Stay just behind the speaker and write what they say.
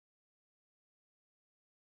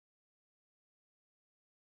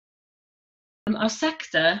Our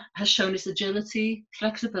sector has shown its agility,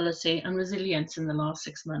 flexibility and resilience in the last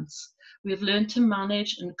 6 months. We have learned to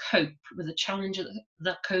manage and cope with the challenges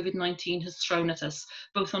that COVID-19 has thrown at us,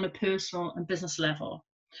 both on a personal and business level.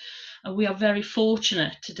 And we are very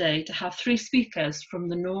fortunate today to have 3 speakers from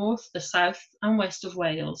the north, the south and west of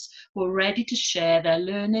Wales who are ready to share their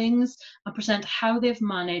learnings and present how they've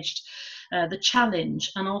managed the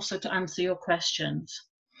challenge and also to answer your questions.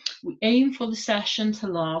 We aim for the session to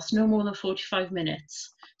last no more than 45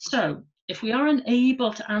 minutes. So if we are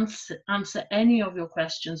unable to answer any of your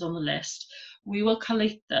questions on the list, we will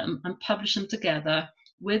collate them and publish them together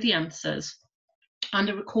with the answers and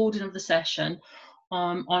a recording of the session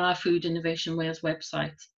on our Food Innovation Wales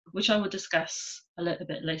website, which I will discuss a little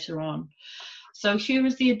bit later on. So here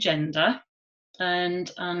is the agenda, and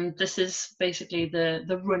this is basically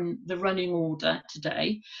the running order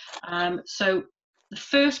today. So the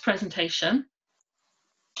first presentation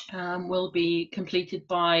will be completed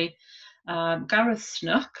by Gareth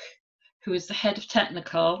Snook, who is the head of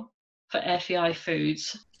technical for FEI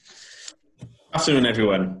Foods. Afternoon,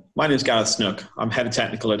 everyone. My name is Gareth Snook. I'm head of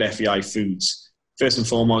technical at FEI Foods. First and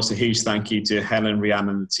foremost, a huge thank you to Helen, Rhiannon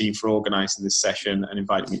and the team for organising this session and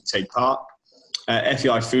inviting me to take part.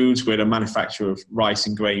 FEI Foods, we're a manufacturer of rice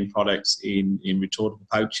and grain products in retortable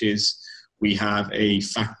pouches. We have a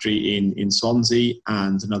factory in Swansea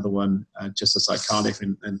and another one just outside Cardiff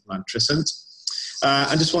in Lantrissant.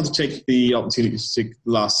 I just want to take the opportunity to take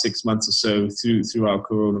the last 6 months or so through our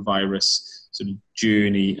coronavirus sort of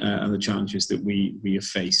journey and the challenges that we have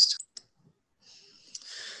faced.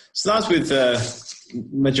 So that's with the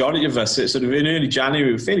majority of us. Sort of in early January,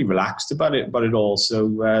 we were fairly relaxed about it all. So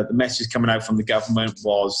the message coming out from the government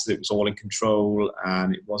was that it was all in control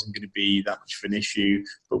and it wasn't going to be that much of an issue.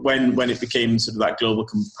 But when it became sort of that global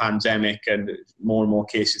pandemic and more and more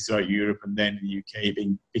cases throughout Europe and then in the UK,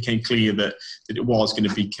 it became clear that it was going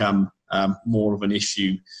to become more of an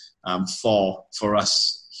issue for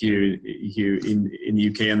us here in the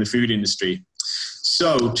UK and the food industry.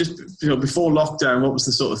 So just before lockdown, what was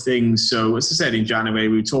the sort of thing? So as I said, in January,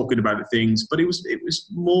 we were talking about things, but it was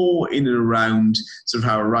more in and around sort of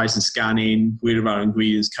how our rice and scanning, where are our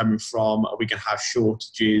ingredients coming from? Are we going to have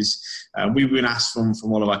shortages? We've been asked from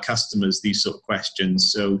all of our customers these sort of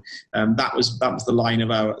questions. So that was the line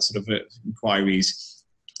of our sort of inquiries.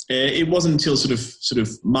 It wasn't until sort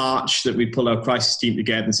of March that we pulled our crisis team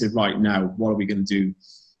together and said, right, now, what are we going to do?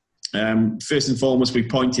 First and foremost, we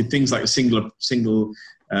pointed things like a single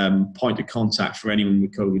point of contact for anyone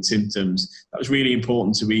with COVID symptoms. That was really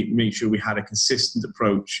important to make sure we had a consistent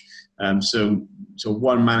approach. So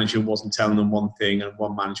one manager wasn't telling them one thing and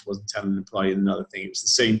one manager wasn't telling an employee another thing. It was the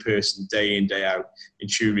same person day in, day out,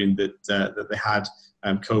 ensuring that they had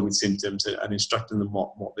COVID symptoms and instructing them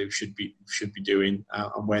what they should be doing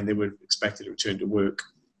and when they were expected to return to work.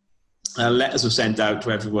 Letters were sent out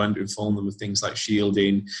to everyone to inform them of things like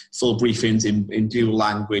shielding. Full briefings in dual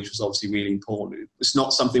language was obviously really important. It's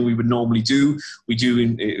not something we would normally do. We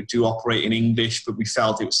do operate in English, but we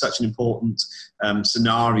felt it was such an important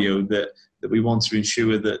scenario that we want to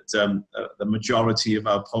ensure that the majority of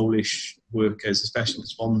our Polish workers, especially in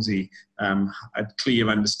Swansea, had clear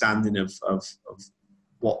understanding of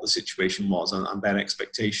what the situation was and their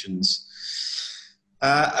expectations.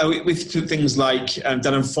 With things like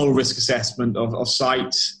done a full risk assessment of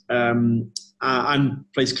site and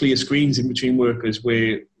placed clear screens in between workers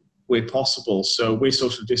where possible. So where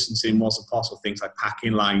social distancing wasn't possible, things like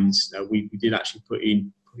packing lines, we did actually put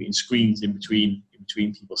in screens in between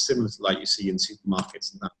people, similar to like you see in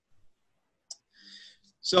supermarkets and that.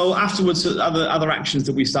 So afterwards, other actions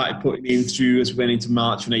that we started putting in through as we went into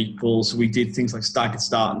March and April. So we did things like staggered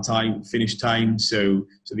start and time, finish time. So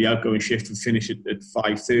the outgoing shift would finish at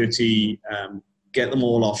 5:30, get them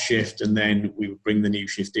all off shift, and then we would bring the new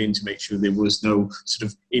shift in to make sure there was no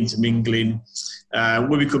sort of intermingling. Where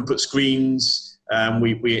we could put screens,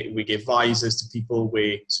 we gave visors to people,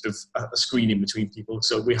 we sort of a screen in between people.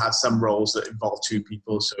 So we had some roles that involved 2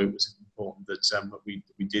 people, so it was important that we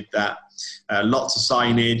did that. Lots of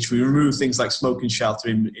signage. We removed things like smoking shelter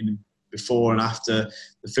in before and after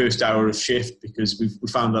the first hour of shift, because we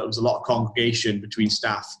found that there was a lot of congregation between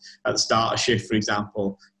staff at the start of shift, for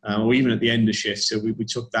example, or even at the end of shift. So we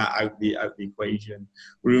took that out the equation.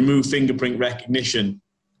 We removed fingerprint recognition.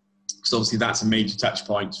 So obviously that's a major touch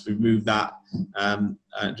point. So we removed that,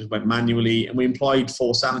 just went manually, and we employed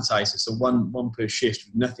 4 sanitisers, so one per shift,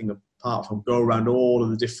 with nothing apart from go around all of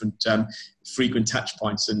the different frequent touch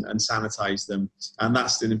points and sanitise them. And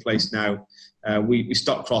that's still in place now. We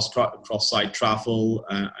stopped cross-site travel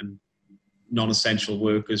and non-essential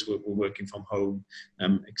workers were working from home,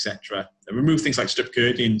 etc. Remove things like strip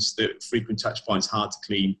curtains, the frequent touch points, hard to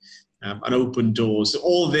clean, and open doors. So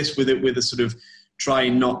all of this with a sort of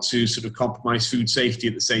trying not to sort of compromise food safety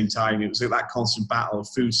at the same time. It was like that constant battle of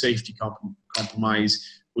food safety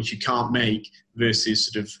compromise, which you can't make, versus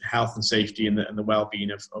sort of health and safety and the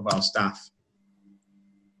well-being of our staff.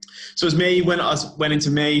 So as May went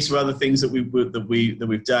into May, so other things that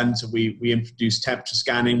we've done. So we introduced temperature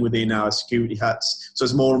scanning within our security huts. So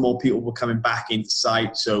as more and more people were coming back into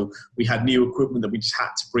site, so we had new equipment that we just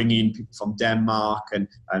had to bring in, people from Denmark and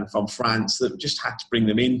from France, that we just had to bring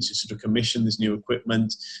them in to sort of commission this new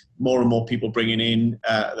equipment. More and more people bringing in.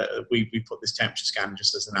 We put this temperature scan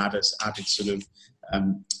just as an added sort of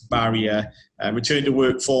barrier. Return to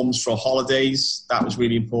work forms for holidays. That was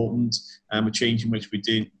really important. A change in which we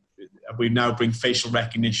did. We now bring facial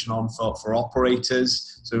recognition on for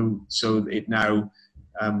operators, so it now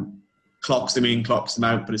clocks them in, clocks them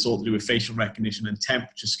out, but it's all to do with facial recognition and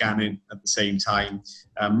temperature scanning at the same time.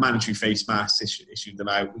 Mandatory face masks, issued them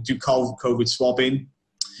out. We do COVID swabbing,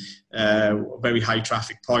 very high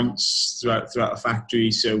traffic points throughout the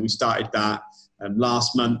factory, so we started that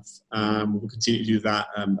last month. We'll continue to do that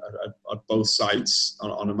at both sites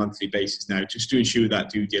on a monthly basis now, just to ensure that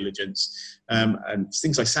due diligence. And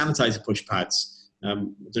things like sanitizer push pads. I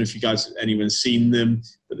don't know if anyone's seen them,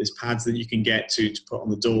 but there's pads that you can get to put on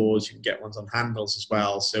the doors. You can get ones on handles as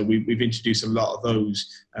well. So we've introduced a lot of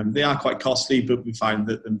those. They are quite costly, but we find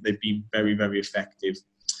that they've been very, very effective.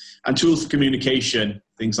 And tools for communication,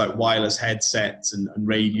 things like wireless headsets and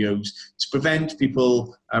radios, to prevent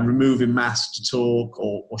people removing masks to talk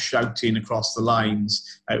or shouting across the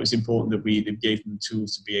lines. It was important that we gave them the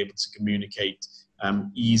tools to be able to communicate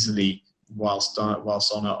easily whilst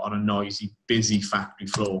on a noisy, busy factory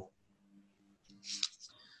floor.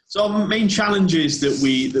 So main challenges that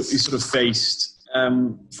we sort of faced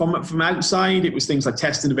from outside, it was things like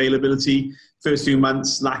testing availability. First few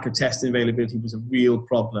months, lack of testing availability was a real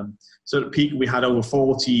problem. So at peak, we had over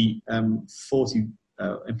 40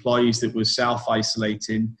 employees that were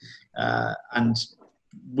self-isolating, and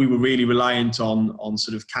we were really reliant on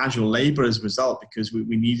sort of casual labour as a result, because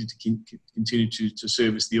we needed to continue to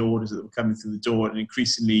service the orders that were coming through the door at an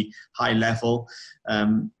increasingly high level.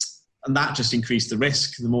 And that just increased the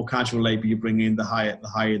risk. The more casual labour you bring in, the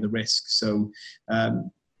higher the risk. So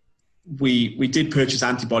we did purchase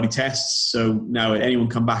antibody tests. So now anyone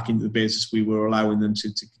come back into the business, we were allowing them to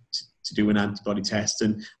do an antibody test.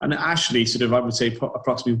 And actually, sort of, I would say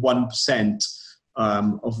approximately 1%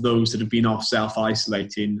 of those that have been off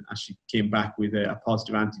self-isolating actually came back with a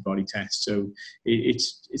positive antibody test. So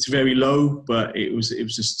it's very low, but it was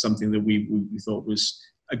just something that we thought was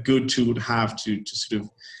a good tool to have to sort of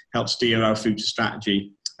help steer our future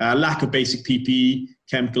strategy. Lack of basic PPE,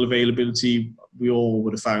 chemical availability, we all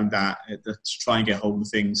would have found that to try and get hold of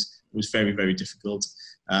things was very, very difficult.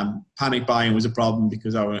 Panic buying was a problem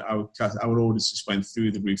because our orders just went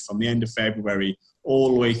through the roof. From the end of February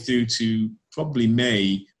all the way through to probably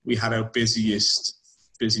May, we had our busiest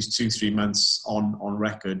 2-3 months on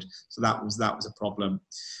record. So that was a problem.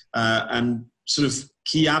 And sort of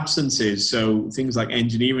key absences, so things like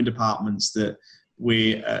engineering departments that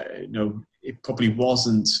it probably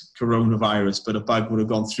wasn't coronavirus, but a bug would have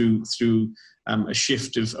gone through a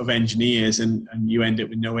shift of engineers, and you end up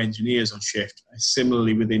with no engineers on shift.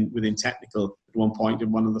 Similarly, within technical, at one point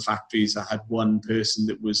in one of the factories, I had one person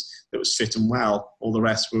that was fit and well. All the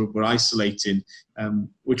rest were isolating,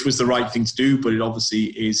 which was the right thing to do, but it obviously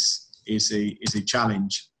is a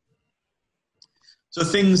challenge. So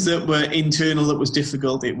things that were internal that was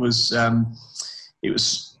difficult. It was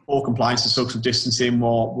all compliance to social distancing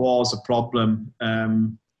was a problem.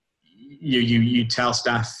 You tell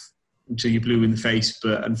staff until you're blue in the face,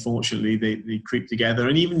 but unfortunately they creep together.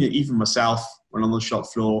 And even myself, when on the shop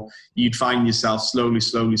floor, you'd find yourself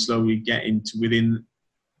slowly getting to within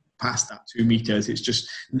past that 2 meters. It's just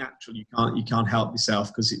natural. You can't help yourself,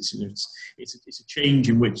 because it's a change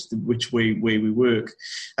in which way we work.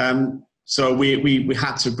 So we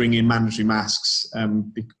had to bring in mandatory masks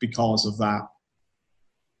because of that.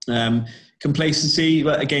 Complacency,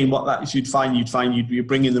 but again, what that you'd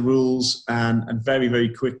bring in the rules, and very, very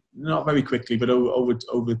quick, not very quickly, but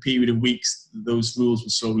over a period of weeks, those rules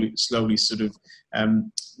would slowly sort of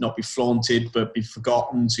not be flaunted, but be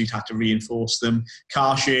forgotten. So you'd have to reinforce them.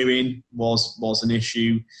 Car sharing was an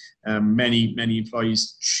issue. Many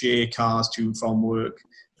employees share cars to and from work.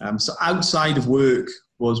 So outside of work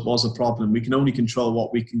was a problem. We can only control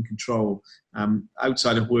what we can control.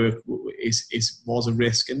 Outside of work was a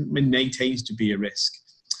risk, and maintains to be a risk.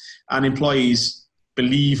 And employees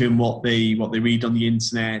believe in what they read on the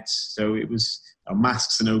internet. So it was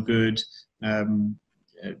masks are no good.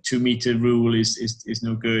 2-meter rule is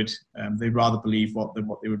no good. They'd rather believe what they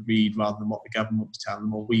would read rather than what the government was telling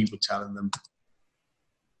them or we were telling them.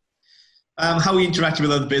 How we interacted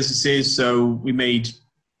with other businesses. So we made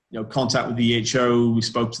contact with the HO. We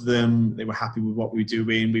spoke to them. They were happy with what we were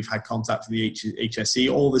doing. We've had contact with the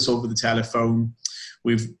HSE. All this over the telephone.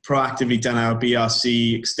 We've proactively done our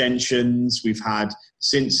BRC extensions. We've had,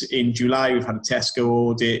 since in July, we've had a Tesco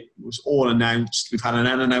audit. It was all announced. We've had an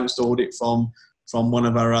unannounced audit from one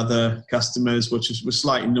of our other customers, which was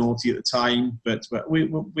slightly naughty at the time, but we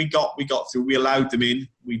got through. We allowed them in.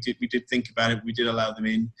 We did think about it. We did allow them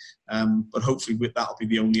in, but hopefully that'll be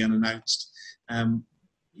the only unannounced.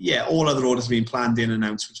 All other orders have been planned in and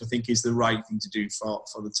announced, which I think is the right thing to do for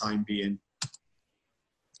the time being.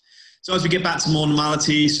 So as we get back to more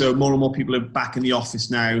normality, so more and more people are back in the office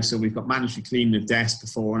now. So we've got mandatory cleaning of desks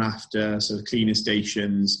before and after, so the cleaning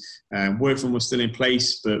stations. Work from was still in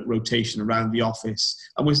place, but rotation around the office.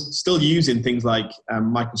 And we're still using things like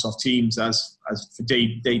Microsoft Teams as for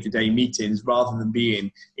day-to-day meetings, rather than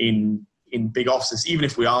being in big offices, even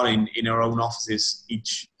if we are in our own offices,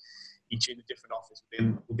 each in a different office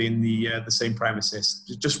within the same premises.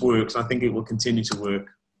 It just works. I think it will continue to work.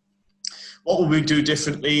 What will we do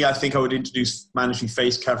differently? I think I would introduce mandatory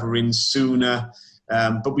face coverings sooner,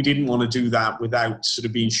 but we didn't want to do that without sort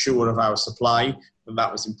of being sure of our supply, and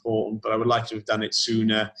that was important, but I would like to have done it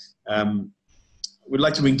sooner. We'd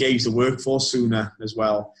like to engage the workforce sooner as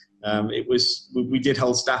well. We did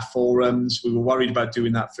hold staff forums. We were worried about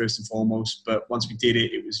doing that first and foremost, but once we did it,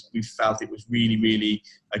 we felt it was really, really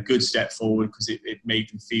a good step forward, because it made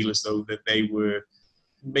them feel as though that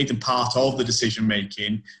made them part of the decision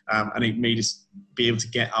making, and it made us be able to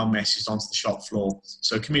get our message onto the shop floor.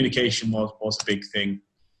 So communication was a big thing.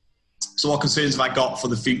 So what concerns have I got for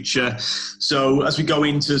the future? So as we go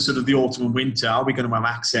into sort of the autumn and winter, are we going to have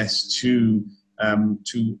access to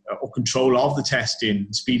or control of the testing,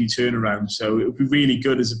 speedy turnaround? So it would be really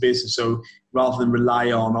good as a business. So rather than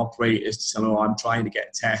rely on operators to say, I'm trying to get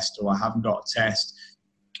a test, or I haven't got a test,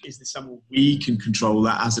 is there somewhere we can control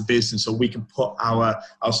that as a business, so we can put our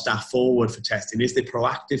staff forward for testing? Is there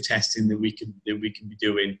proactive testing that we can be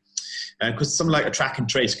doing? Because something like a track and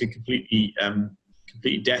trace could completely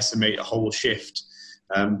decimate a whole shift.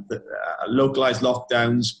 Localized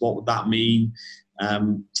lockdowns, what would that mean?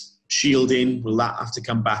 Shielding, will that have to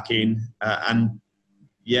come back in? And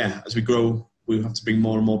as we grow, we'll have to bring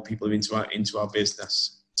more and more people into our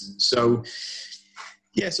business. So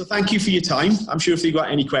thank you for your time. I'm sure if you've got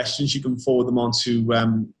any questions, you can forward them on to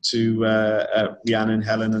Rhiannon and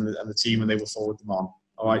Helen and the team, and they will forward them on.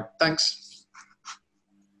 All right, thanks.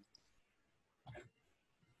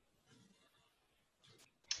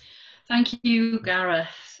 Thank you,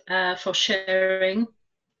 Gareth, for sharing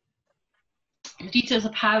the details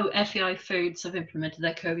of how FEI Foods have implemented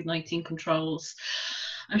their COVID-19 controls.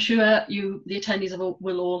 I'm sure the attendees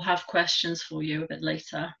will all have questions for you a bit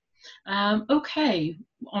later. Okay,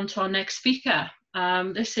 on to our next speaker.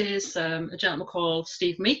 This is a gentleman called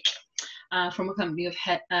Steve Meek from a company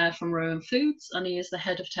from Rowan Foods, and he is the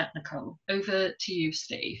head of technical. Over to you,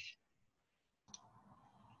 Steve.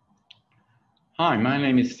 Hi, my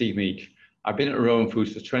name is Steve Meek. I've been at Rowan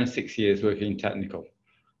Foods for 26 years working in technical,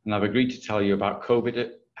 and I've agreed to tell you about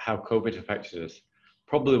how COVID affected us,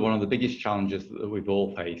 probably one of the biggest challenges that we've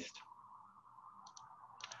all faced.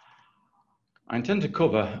 I intend to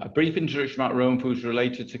cover a brief introduction about Rowan Foods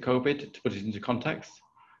related to COVID to put it into context.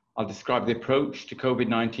 I'll describe the approach to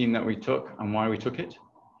COVID-19 that we took and why we took it.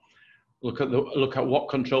 Look at what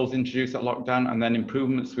controls introduced at lockdown, and then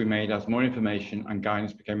improvements we made as more information and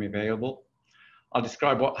guidance became available. I'll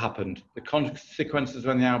describe what happened, the consequences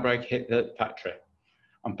when the outbreak hit the factory.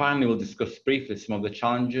 And finally, we'll discuss briefly some of the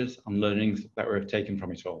challenges and learnings that we have taken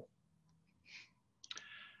from it all.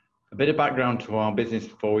 A bit of background to our business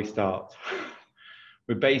before we start.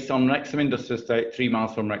 We're based on Wrexham Industrial Estate, 3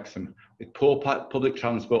 miles from Wrexham, with poor public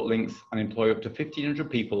transport links, and employ up to 1,500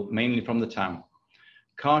 people, mainly from the town.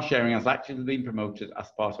 Car sharing has actively been promoted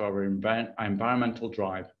as part of our environmental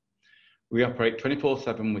drive. We operate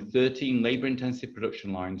 24/7 with 13 labour-intensive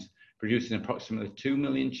production lines, producing approximately 2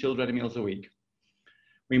 million chilled-ready meals a week.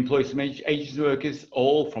 We employ some agency workers,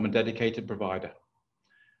 all from a dedicated provider.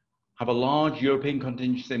 Have a large European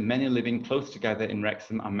contingency, many living close together in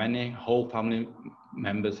Wrexham, and many whole family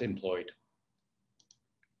members employed.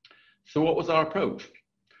 So what was our approach?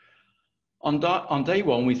 On day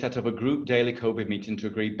one, we set up a group daily COVID meeting to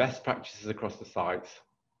agree best practices across the sites.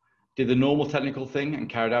 Did the normal technical thing and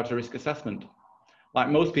carried out a risk assessment. Like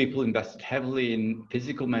most people, invested heavily in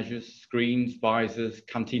physical measures, screens, visors,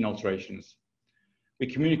 canteen alterations. We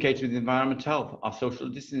communicated with Environment Health, our social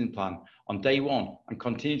distancing plan, on day one and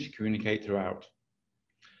continued to communicate throughout.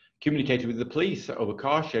 Communicated with the police over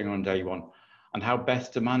car sharing on day one and how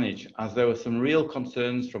best to manage, as there were some real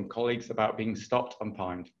concerns from colleagues about being stopped and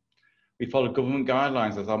fined. We followed government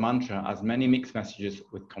guidelines as our mantra, as many mixed messages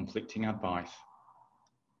with conflicting advice.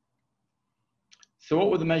 So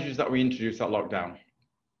what were the measures that we introduced at lockdown?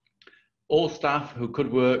 All staff who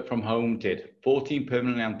could work from home did, 14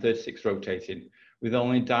 permanently and 36 rotating, with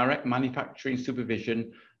only direct manufacturing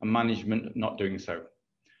supervision and management not doing so.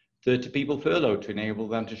 30 people furloughed to enable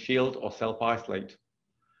them to shield or self-isolate.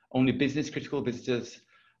 Only business critical visitors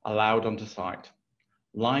allowed onto site.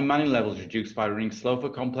 Line manning levels reduced by running slow for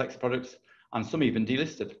complex products, and some even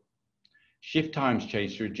delisted. Shift times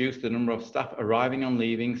changed to reduce the number of staff arriving and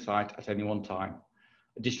leaving site at any one time.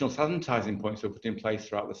 Additional sanitising points were put in place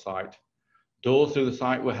throughout the site. Doors through the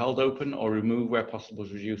site were held open or removed where possible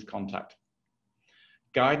to reduce contact.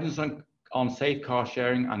 Guidance on safe car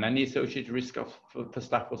sharing and any associated risk for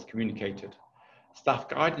staff was communicated. Staff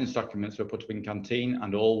guidance documents were put up in canteen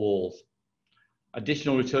and all walls.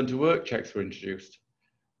 Additional return to work checks were introduced.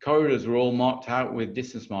 Corridors were all marked out with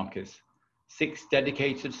distance markers. 6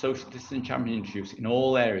 dedicated social distance champions introduced in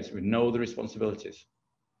all areas with no other responsibilities.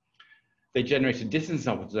 They generated distance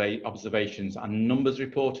observations and numbers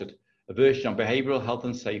reported, a version of behavioural health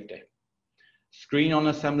and safety. Screen on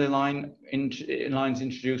assembly lines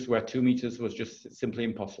introduced where 2 meters was just simply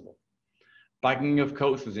impossible. Bagging of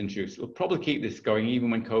coats was introduced. We'll probably keep this going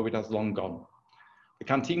even when COVID has long gone. The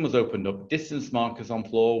canteen was opened up, distance markers on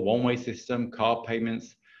floor, one-way system, card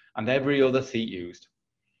payments, and every other seat used.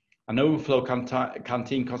 An overflow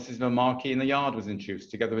canteen consisting of a marquee in the yard was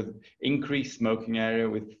introduced, together with increased smoking area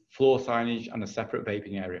with floor signage and a separate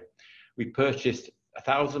vaping area. We purchased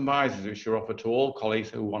 1,000 visors which were offered to all colleagues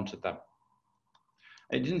who wanted them.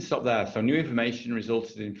 It didn't stop there, so new information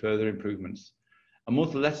resulted in further improvements. A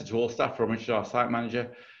monthly letter to all staff from which our site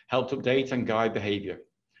manager helped update and guide behaviour.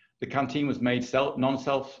 The canteen was made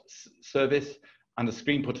non-self-service and a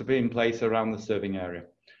screen put up in place around the serving area.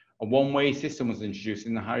 A one-way system was introduced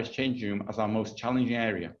in the Harris changing room as our most challenging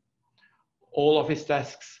area. All office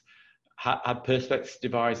desks had perspex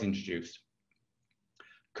divides introduced.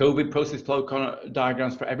 COVID process flow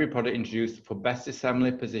diagrams for every product introduced for best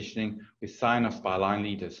assembly positioning with sign-offs by line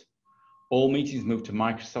leaders. All meetings moved to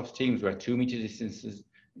Microsoft Teams where 2 meter distances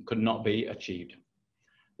could not be achieved.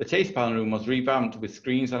 The taste panel room was revamped with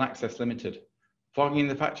screens and access limited. Fogging in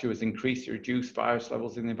the factory was increased to reduce virus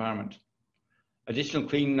levels in the environment. Additional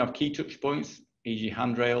cleaning of key touch points, e.g.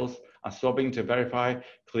 handrails, and swabbing to verify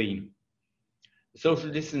clean. The social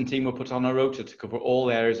distancing team were put on a rota to cover all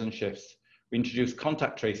areas and shifts. We introduced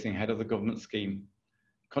contact tracing ahead of the government scheme.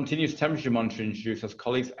 Continuous temperature monitoring introduced as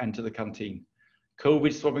colleagues enter the canteen.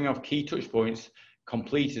 COVID swabbing of key touch points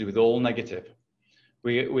completed with all negative.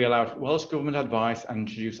 We allowed Welsh Government advice and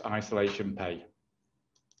introduced isolation pay.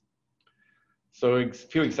 So a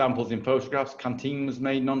few examples in photographs. Canteen was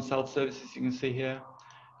made non-self-service, as you can see here.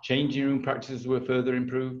 Changing room practices were further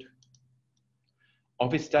improved.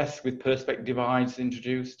 Office desks with perspex divides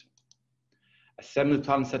introduced. Assembly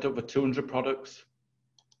plan set up for 200 products.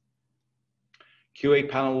 QA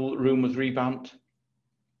panel room was revamped.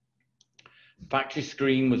 Factory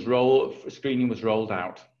screening was rolled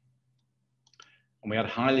out. And we had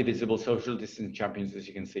highly visible social distancing champions, as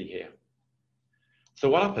you can see here. So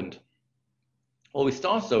what happened? Well, we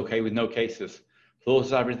started okay with no cases. Thought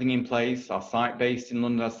of everything in place. Our site based in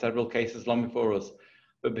London has several cases long before us,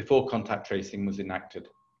 but before contact tracing was enacted.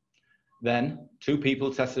 Then 2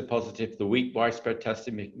 people tested positive the week widespread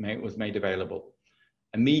testing was made available.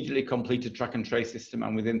 Immediately completed track and trace system,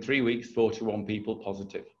 and within 3 weeks, 41 people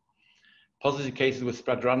positive. Positive cases were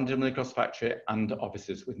spread randomly across factory and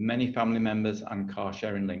offices with many family members and car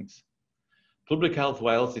sharing links. Public Health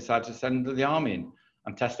Wales decided to send the army in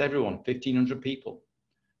and test everyone, 1,500 people.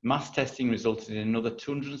 Mass testing resulted in another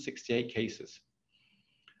 268 cases.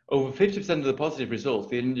 Over 50% of the positive results,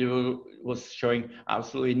 the individual was showing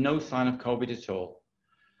absolutely no sign of COVID at all.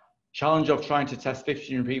 Challenge of trying to test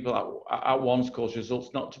 1,500 people at once caused results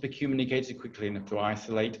not to be communicated quickly enough to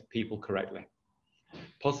isolate people correctly.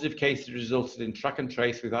 Positive cases resulted in track and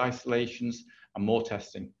trace with isolations and more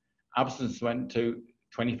testing. Absence went to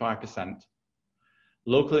 25%.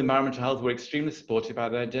 Local environmental health were extremely supportive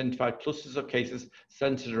and identified clusters of cases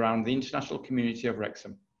centred around the international community of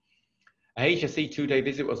Wrexham. A HSE 2-day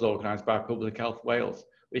visit was organised by Public Health Wales,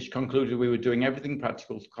 which concluded we were doing everything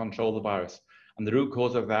practical to control the virus, and the root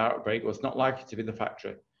cause of the outbreak was not likely to be the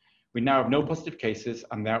factory. We now have no positive cases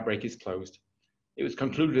and the outbreak is closed. It was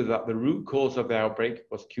concluded that the root cause of the outbreak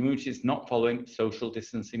was communities not following social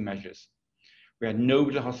distancing measures. We had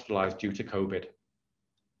nobody hospitalised due to COVID.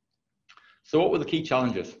 So what were the key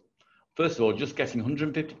challenges? First of all, just getting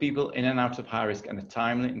 150 people in and out of high risk in a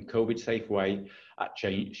timely and COVID-safe way at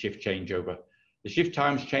shift changeover. The shift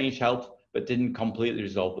times change helped, but didn't completely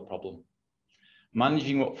resolve the problem.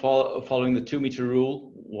 Managing what following the 2-metre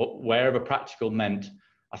rule, wherever practical, meant,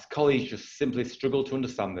 as colleagues just simply struggled to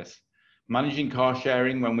understand this. Managing car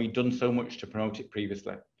sharing when we'd done so much to promote it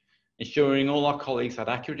previously. Ensuring all our colleagues had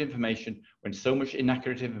accurate information when so much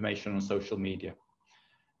inaccurate information on social media.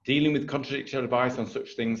 Dealing with contradictory advice on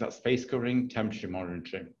such things as face covering, temperature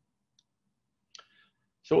monitoring.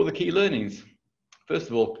 So what were the key learnings? First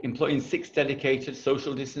of all, employing 6 dedicated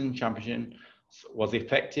social distancing champions was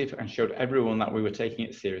effective and showed everyone that we were taking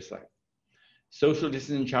it seriously. Social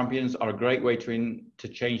distancing champions are a great way to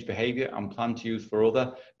change behaviour and plan to use for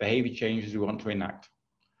other behaviour changes we want to enact.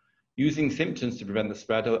 Using symptoms to prevent the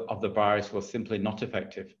spread of the virus was simply not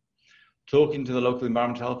effective. Talking to the local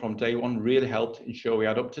environmental health from day one really helped ensure we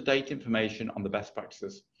had up-to-date information on the best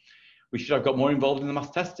practices. We should have got more involved in the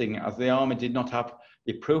mass testing, as the Army did not have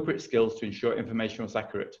the appropriate skills to ensure information was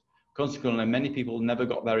accurate. Consequently, many people never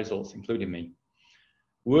got their results, including me.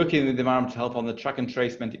 Working with environmental health on the track and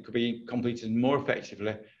trace meant it could be completed more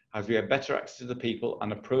effectively, as we had better access to the people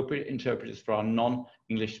and appropriate interpreters for our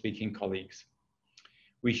non-English speaking colleagues.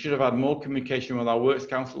 We should have had more communication with our Works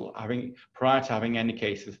Council prior to having any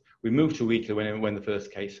cases. We moved to weekly when the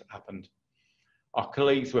first case happened. Our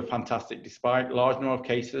colleagues were fantastic despite large number of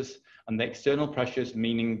cases and the external pressures,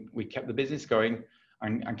 meaning we kept the business going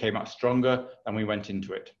and came out stronger than we went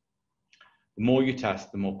into it. The more you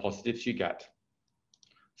test, the more positives you get.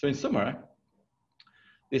 So in summary,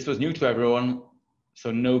 this was new to everyone,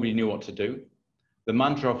 so nobody knew what to do. The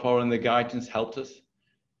mantra of following the guidance helped us.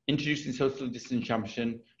 Introducing social distancing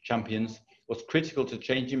champions was critical to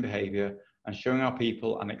changing behaviour and showing our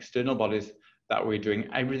people and external bodies that we're doing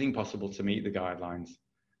everything possible to meet the guidelines.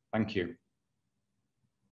 Thank you.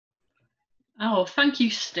 Oh, thank you,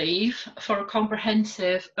 Steve, for a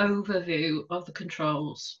comprehensive overview of the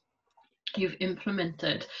controls you've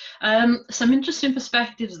implemented. Some interesting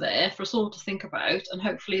perspectives there for us all to think about, and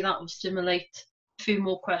hopefully that will stimulate a few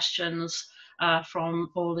more questions from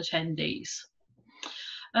all attendees.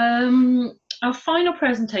 Our final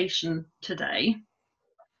presentation today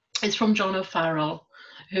is from John O'Farrell,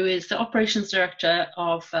 who is the Operations Director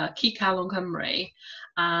of Iechyd Cyhoeddus Cymru,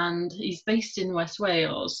 and he's based in West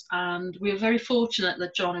Wales. And we are very fortunate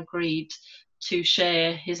that John agreed to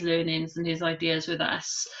share his learnings and his ideas with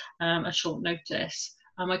us at short notice.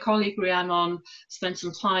 My colleague Rhiannon spent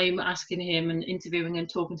some time asking him and interviewing and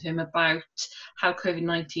talking to him about how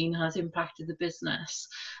COVID-19 has impacted the business.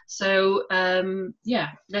 So yeah,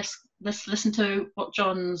 let's listen to what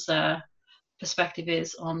John's perspective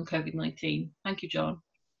is on COVID-19. Thank you, John.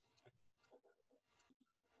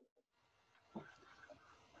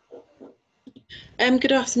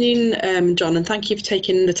 Good afternoon, John, and thank you for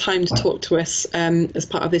taking the time to talk to us as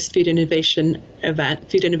part of this Food Innovation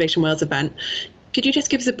Wales event. Could you just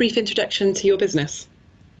give us a brief introduction to your business?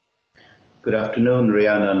 Good afternoon,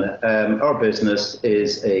 Rhiannon. Our business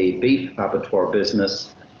is a beef abattoir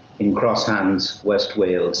business in Crosshands, West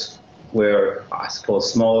Wales. We're, I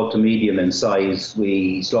suppose, small to medium in size.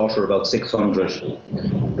 We slaughter about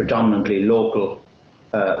 600 predominantly local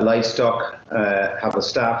livestock, have a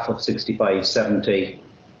staff of 65, 70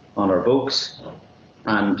 on our books,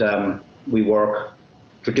 and we work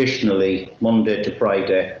traditionally Monday to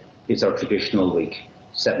Friday is our traditional week,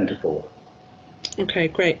 7 to 4. Okay,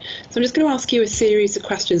 great. So I'm just going to ask you a series of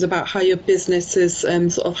questions about how your business has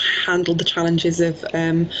sort of handled the challenges of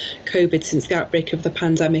COVID since the outbreak of the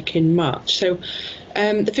pandemic in March. So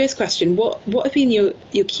the first question, what have been your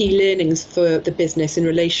key learnings for the business in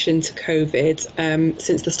relation to COVID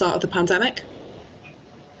since the start of the pandemic?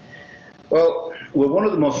 Well, we're one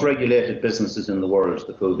of the most regulated businesses in the world,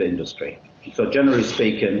 the food industry. So generally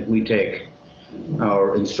speaking, we take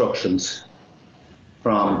our instructions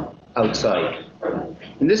from outside.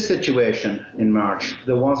 In this situation in March,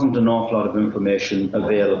 there wasn't an awful lot of information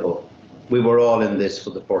available. We were all in this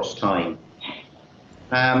for the first time.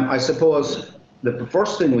 I suppose the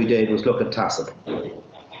first thing we did was look at TACIT,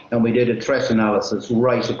 and we did a threat analysis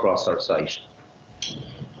right across our site.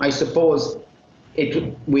 I suppose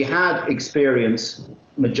we had experience,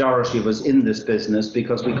 majority of us in this business,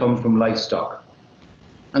 because we come from livestock.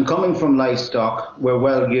 And coming from livestock, we're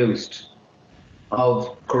well used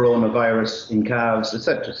of coronavirus in calves,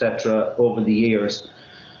 etc., over the years.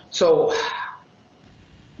 So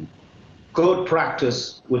good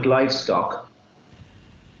practice with livestock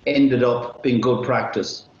ended up being good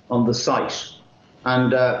practice on the site.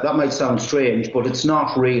 And that might sound strange, but it's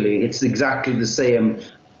not really. It's exactly the same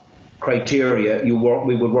criteria we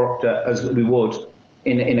would work as we would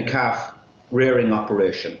in a calf rearing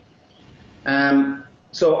operation.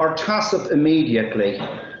 So our TASF immediately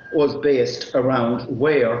was based around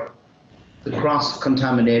where the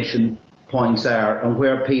cross-contamination points are and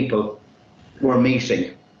where people were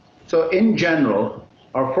meeting. So in general,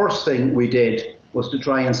 our first thing we did was to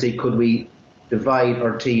try and see, could we divide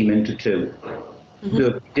our team into two? Mm-hmm. So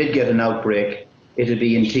if we did get an outbreak, it'd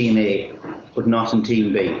be in Team A, but not in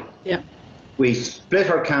Team B. Yeah. We split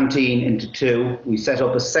our canteen into two. We set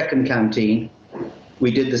up a second canteen.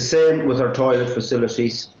 We did the same with our toilet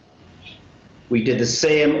facilities. We did the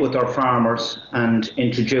same with our farmers and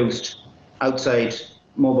introduced outside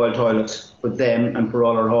mobile toilets for them and for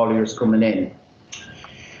all our hauliers coming in.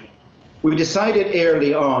 We decided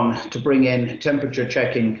early on to bring in temperature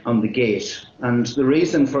checking on the gate, and the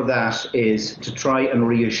reason for that is to try and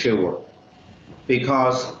reassure,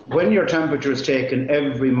 because when your temperature is taken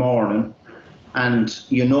every morning and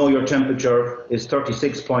you know your temperature is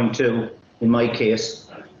 36.2 in my case,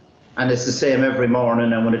 and it's the same every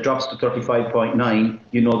morning, and when it drops to 35.9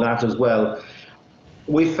 you know that as well,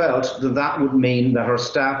 we felt that that would mean that our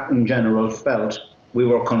staff in general felt we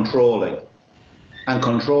were controlling. And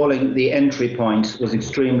controlling the entry points was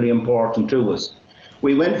extremely important to us.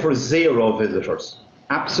 We went for 0 visitors,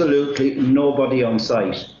 absolutely nobody on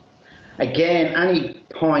site. Again, any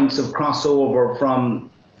points of crossover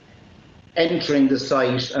from entering the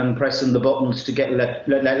site and pressing the buttons to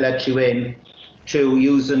let you in, to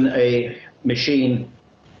using a machine,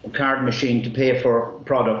 a card machine to pay for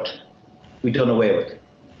product, we done away with.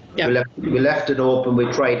 Yeah. We left it open.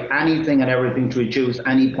 We tried anything and everything to reduce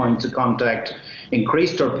any points of contact,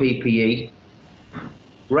 increased our PPE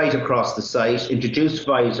right across the site, introduced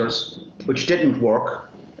visors, which didn't work.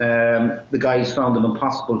 The guys found them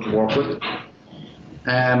impossible to work with.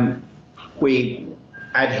 We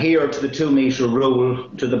adhered to the 2-metre rule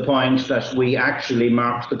to the point that we actually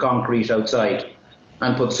marked the concrete outside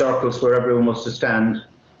and put circles where everyone was to stand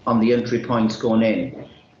on the entry points going in.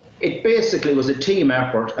 It basically was a team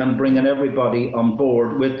effort and bringing everybody on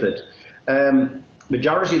board with it.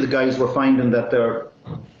 Majority of the guys were finding that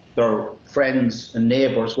their friends and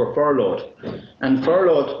neighbours were furloughed, and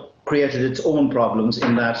furloughed created its own problems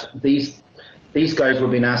in that these guys were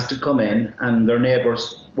being asked to come in and their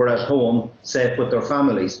neighbours were at home safe with their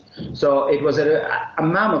families. So it was a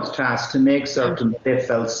mammoth task to make certain that they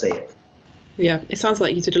felt safe. Yeah, it sounds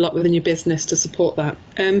like you did a lot within your business to support that.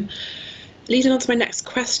 Leading on to my next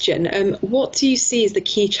question, what do you see as the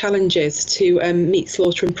key challenges to meat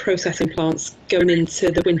slaughter and processing plants going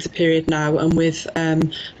into the winter period now and with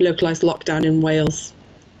localised lockdown in Wales?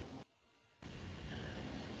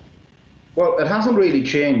 Well, it hasn't really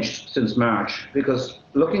changed since March, because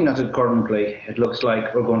looking at it currently, it looks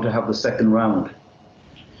like we're going to have the second round.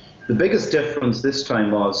 The biggest difference this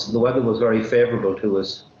time was the weather was very favourable to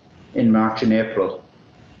us in March and April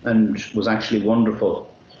and was actually wonderful.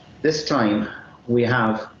 This time we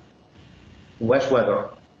have wet weather,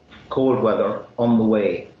 cold weather on the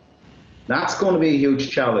way. That's going to be a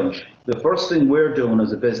huge challenge. The first thing we're doing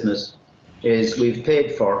as a business is we've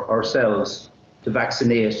paid for ourselves to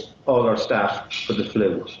vaccinate all our staff for the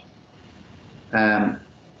flu.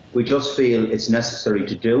 We just feel it's necessary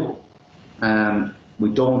to do. We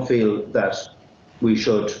don't feel that we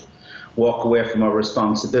should walk away from our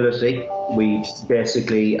responsibility. We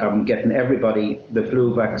basically are getting everybody the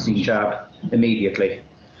flu vaccine jab immediately.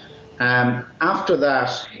 After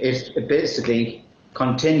that, it's basically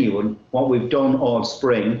continuing what we've done all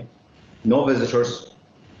spring. No visitors,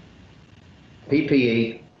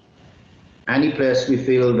 PPE, any place we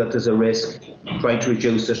feel that there's a risk, try to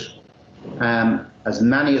reduce it. As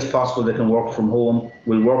many as possible that can work from home,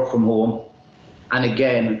 will work from home. And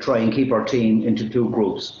again, try and keep our team into 2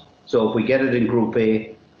 groups. So if we get it in Group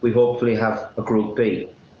A, we hopefully have a Group B.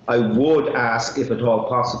 I would ask, if at all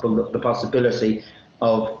possible, the possibility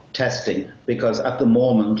of testing, because at the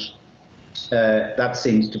moment, that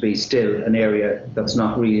seems to be still an area that's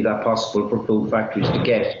not really that possible for food factories to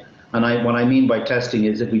get. And what I mean by testing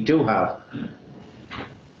is if we do have,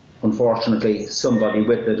 unfortunately, somebody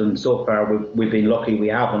with it, and so far we've been lucky we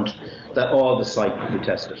haven't, that all the site will be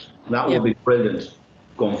tested. That will be brilliant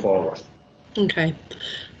going forward. Okay.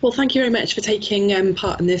 Well, thank you very much for taking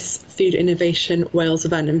part in this Food Innovation Wales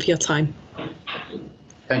event and for your time.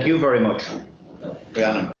 Thank you very much,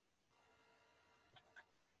 Rhiannon.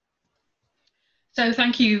 So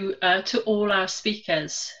thank you to all our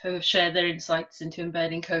speakers who have shared their insights into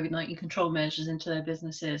embedding COVID-19 control measures into their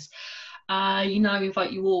businesses. I now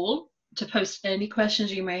invite you all to post any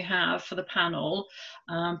questions you may have for the panel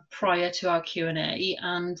prior to our Q&A,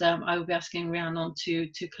 and I will be asking Rhiannon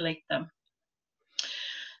to collate them.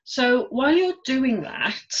 So while you're doing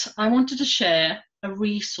that, I wanted to share a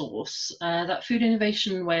resource that Food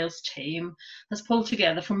Innovation Wales team has pulled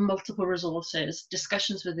together from multiple resources,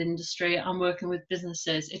 discussions with industry and working with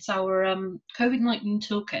businesses. It's our COVID-19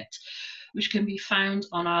 toolkit, which can be found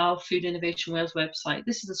on our Food Innovation Wales website.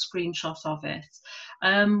 This is a screenshot of it.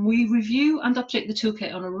 We review and update the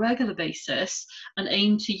toolkit on a regular basis and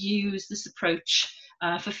aim to use this approach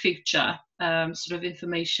for future sort of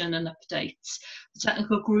information and updates. The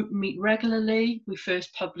technical group meet regularly. We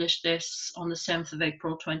first published this on the 7th of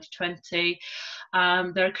April 2020.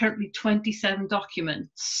 There are currently 27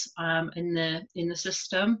 documents in the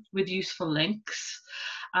system with useful links.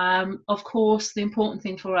 Of course, the important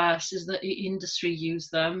thing for us is that the industry use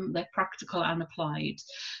them. They're practical and applied.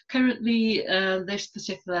 Currently, this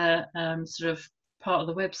particular sort of part of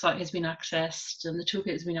the website has been accessed, and the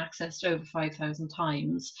toolkit has been accessed over 5,000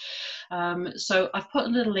 times. So I've put a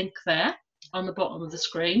little link there on the bottom of the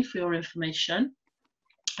screen for your information.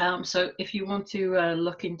 So if you want to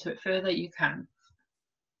look into it further, you can.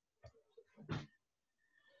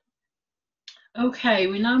 Okay,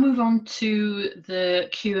 we now move on to the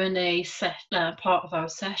Q&A part of our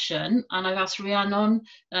session, and I've asked Rhiannon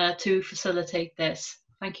to facilitate this.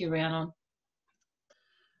 Thank you, Rhiannon.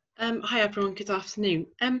 Hi everyone, good afternoon.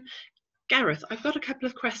 Gareth, I've got a couple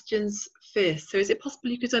of questions first. So is it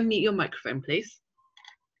possible you could unmute your microphone, please?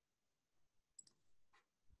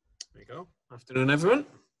 There you go. Afternoon, everyone.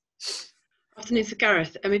 Afternoon, so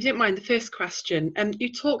Gareth, if you don't mind, the first question.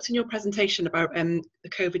 You talked in your presentation about the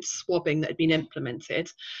COVID swabbing that had been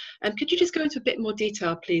implemented. Could you just go into a bit more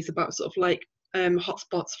detail, please, about sort of like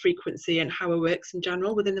hotspots, frequency, and how it works in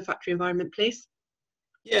general within the factory environment, please?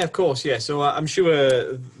 Yeah, of course. Yeah, so I'm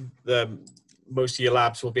sure most of your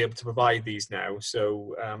labs will be able to provide these now.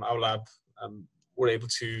 So our lab were able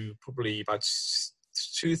to probably about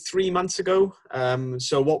 2-3 months ago.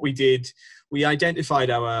 So what we did, we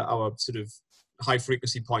identified our sort of high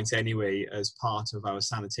frequency points anyway as part of our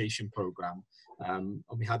sanitation program, and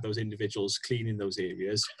we had those individuals cleaning those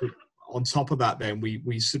areas. But on top of that, then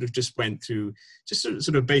we sort of just went through just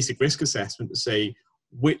sort of basic risk assessment to say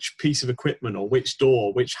which piece of equipment or which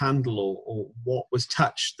door, which handle or what was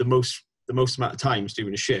touched the most amount of times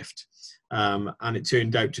during a shift. And it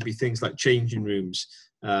turned out to be things like changing rooms,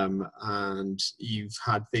 and you've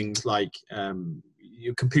had things like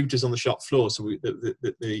your computers on the shop floor. So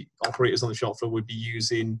the operators on the shop floor would be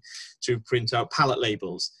using to print out pallet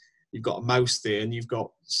labels. You've got a mouse there, and you've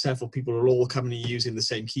got several people who are all coming and using the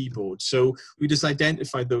same keyboard. So we just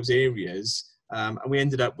identified those areas, and we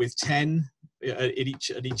ended up with 10 at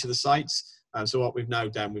each of the sites. So what we've now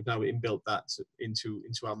done, we've now inbuilt that into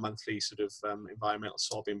our monthly sort of environmental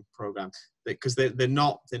swabbing program, because they're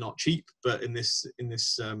not cheap, but in this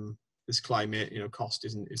climate, you know, cost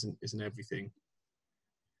isn't everything.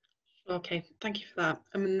 Okay, thank you for that.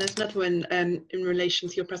 There's another one in relation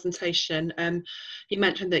to your presentation. You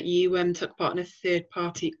mentioned that you took part in a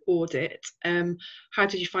third-party audit. How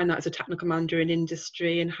did you find that as a technical manager in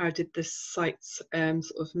industry, and how did the sites sort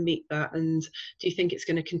of meet that? And do you think it's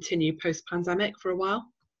going to continue post-pandemic for a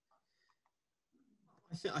while?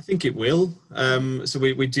 I think it will. So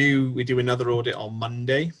we do another audit on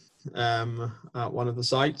Monday at one of the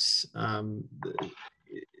sites.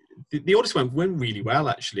 The audits went really well,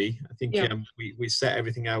 actually. I think we set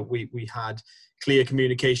everything out. We had clear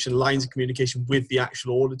communication, lines of communication with the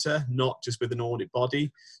actual auditor, not just with an audit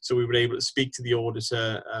body. So we were able to speak to the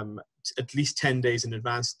auditor at least 10 days in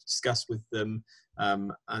advance to discuss with them.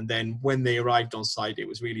 And then when they arrived on site, it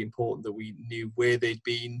was really important that we knew where they'd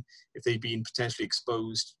been, if they'd been potentially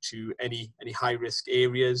exposed to any high-risk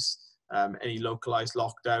areas, any localized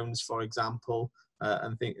lockdowns, for example.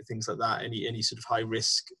 And things like that, any sort of high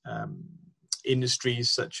risk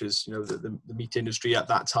industries, such as, you know, the meat industry at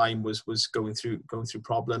that time was going through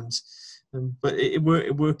problems, but it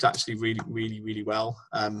worked actually really well.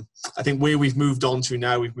 I think where we've moved on to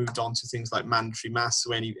now, we've moved on to things like mandatory masks.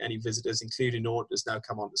 So any visitors, including auditors, now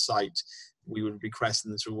come onto site, we would request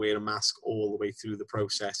them to wear a mask all the way through the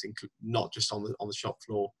process, not just on the shop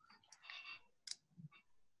floor.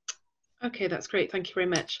 Okay, that's great. Thank you very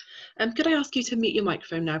much. Could I ask you to mute your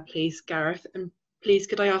microphone now, please, Gareth? And please,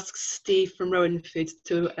 could I ask Steve from Rowan Foods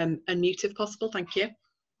to unmute if possible? Thank you.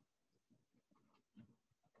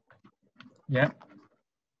 Yeah.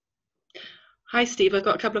 Hi, Steve. I've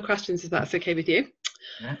got a couple of questions, if that's okay with you.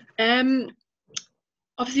 Yeah.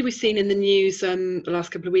 Obviously, we've seen in the news the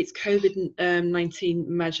last couple of weeks COVID-19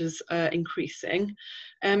 measures increasing.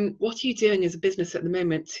 What are you doing as a business at the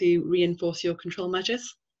moment to reinforce your control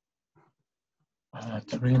measures?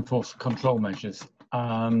 To reinforce control measures,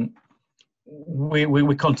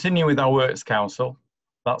 we continue with our Works Council.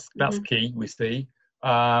 That's key. We see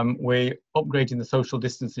we're upgrading the social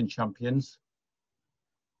distancing champions,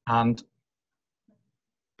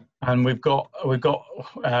 and we've got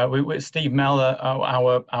Steve Meller,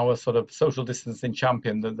 our sort of social distancing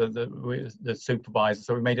champion, the supervisor.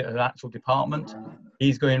 So we made it an actual department.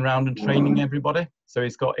 He's going around and training everybody. So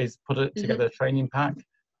he's put together a training pack.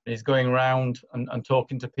 He's going around and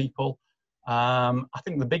talking to people. I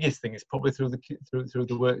think the biggest thing is probably through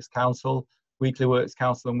the Works Council, weekly Works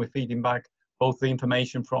Council, and we're feeding back both the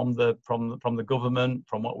information from the government,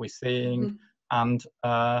 from what we're seeing, and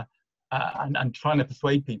trying to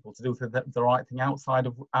persuade people to do the right thing outside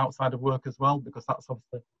of work as well, because that's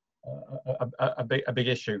obviously a big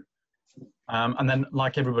issue. And then,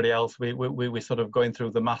 like everybody else, we're sort of going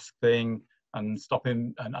through the mask thing and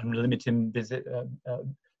stopping and limiting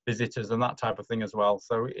visitors and that type of thing as well.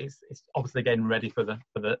 So it's obviously getting ready for the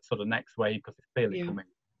sort of next wave, because it's clearly coming.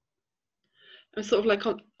 And sort of like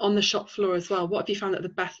on the shop floor as well, what have you found that the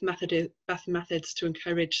best methods to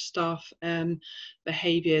encourage staff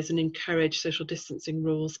behaviours and encourage social distancing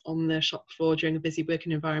rules on the shop floor during a busy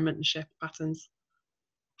working environment and shift patterns?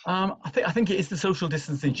 I think it is the social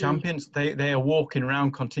distancing champions. They are walking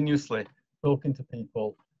around continuously, talking to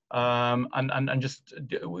people, and just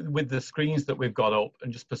with the screens that we've got up,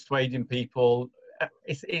 and just persuading people.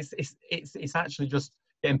 It's actually just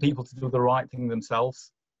getting people to do the right thing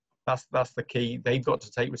themselves. That's the key. They've got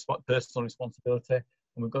to take personal responsibility, and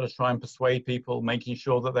we've got to try and persuade people, making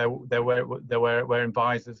sure that they're wearing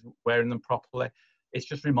visors, wearing them properly. It's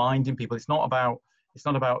just reminding people. It's not about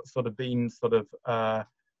sort of being sort of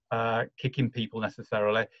kicking people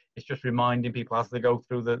necessarily. It's just reminding people as they go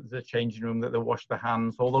through the changing room that they wash their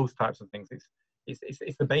hands, all those types of things.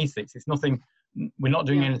 It's the basics. It's nothing. We're not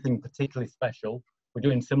doing anything particularly special. We're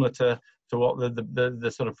doing similar to what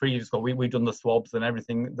the sort of previous goal. We've done the swabs and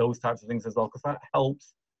everything, those types of things as well, because that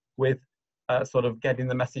helps with sort of getting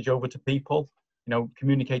the message over to people. You know,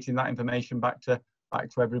 communicating that information back to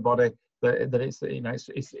everybody that it's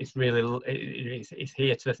it's really it's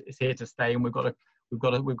here to stay, and we've got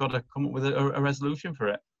to come up with a resolution for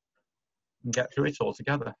it and get through it all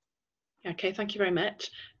together. Okay, thank you very much.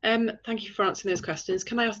 Thank you for answering those questions.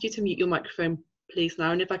 Can I ask you to mute your microphone, please,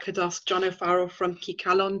 now? And if I could ask John O'Farrell from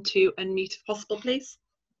Cycalon to unmute if possible, please.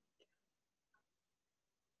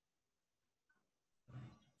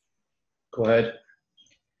 Go ahead.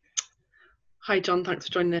 Hi, John. Thanks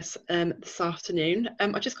for joining us this afternoon.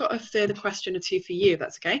 I've just got a further question or two for you, if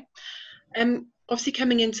that's okay. Obviously,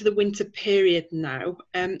 coming into the winter period now,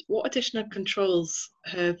 what additional controls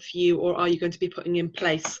have you or are you going to be putting in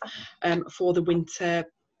place for the winter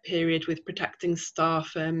period with protecting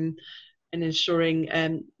staff and ensuring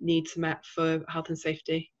needs met for health and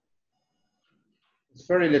safety? There's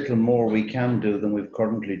very little more we can do than we've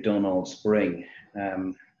currently done all spring.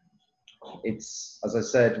 It's, as I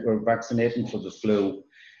said, we're vaccinating for the flu.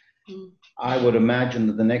 I would imagine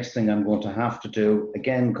that the next thing I'm going to have to do,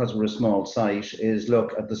 again, because we're a small site, is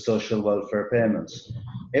look at the social welfare payments.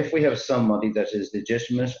 If we have somebody that is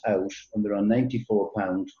legitimate out and they're on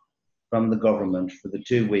 £94 from the government for the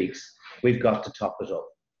 2 weeks, we've got to top it up.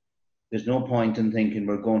 There's no point in thinking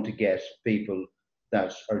we're going to get people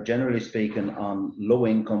that are generally speaking on low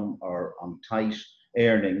income or on tight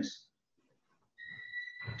earnings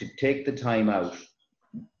to take the time out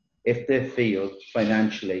if they feel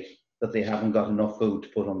financially that they haven't got enough food to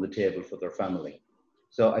put on the table for their family.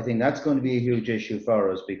 So I think that's going to be a huge issue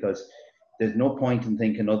for us, because there's no point in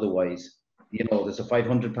thinking otherwise. You know, there's a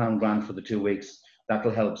 £500 grant for the 2 weeks.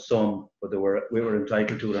 That'll help some, whether we were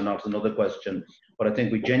entitled to it or not is another question. But I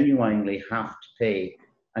think we genuinely have to pay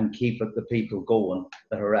and keep the people going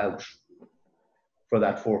that are out for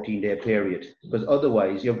that 14-day period, because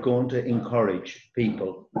otherwise you're going to encourage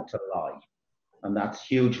people to lie. And that's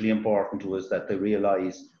hugely important to us, that they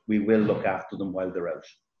realise we will look after them while they're out.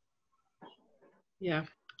 Yeah,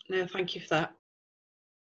 no, thank you for that.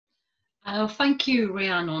 Thank you,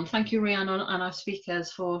 Rhiannon. Thank you, Rhiannon, and our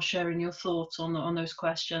speakers for sharing your thoughts on those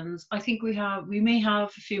questions. I think we may have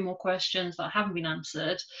a few more questions that haven't been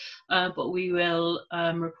answered, but we will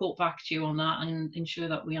report back to you on that and ensure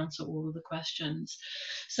that we answer all of the questions.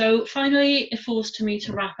 So finally, it falls to me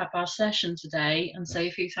to wrap up our session today and say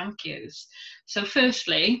a few thank yous. So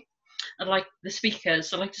firstly, I'd like to say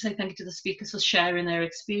thank you to the speakers for sharing their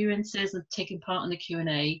experiences and taking part in the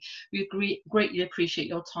Q&A. We greatly appreciate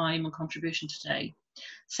your time and contribution today.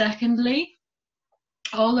 Secondly,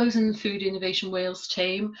 all those in the Food Innovation Wales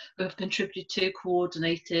team who have contributed to,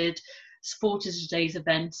 coordinated, supported today's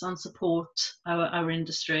events and support our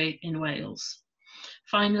industry in Wales.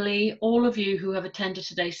 Finally, all of you who have attended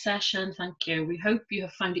today's session, thank you. We hope you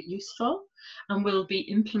have found it useful and will be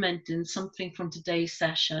implementing something from today's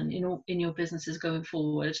session in your businesses going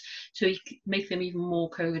forward to make them even more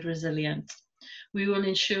COVID resilient. We will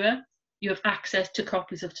ensure you have access to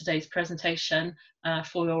copies of today's presentation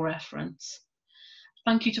for your reference.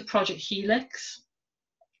 Thank you to Project Helix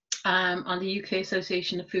and the UK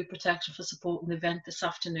Association of Food Protection for supporting the event this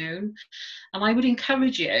afternoon. And I would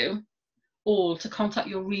encourage you all to contact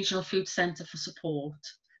your regional food centre for support.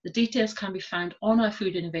 The details can be found on our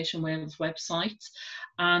Food Innovation Wales website,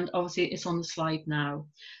 and obviously it's on the slide now.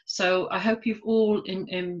 So I hope you've all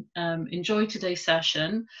enjoyed today's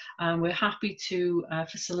session. We're happy to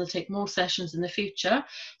facilitate more sessions in the future.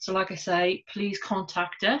 So like I say, please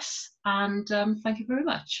contact us, and thank you very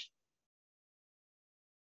much.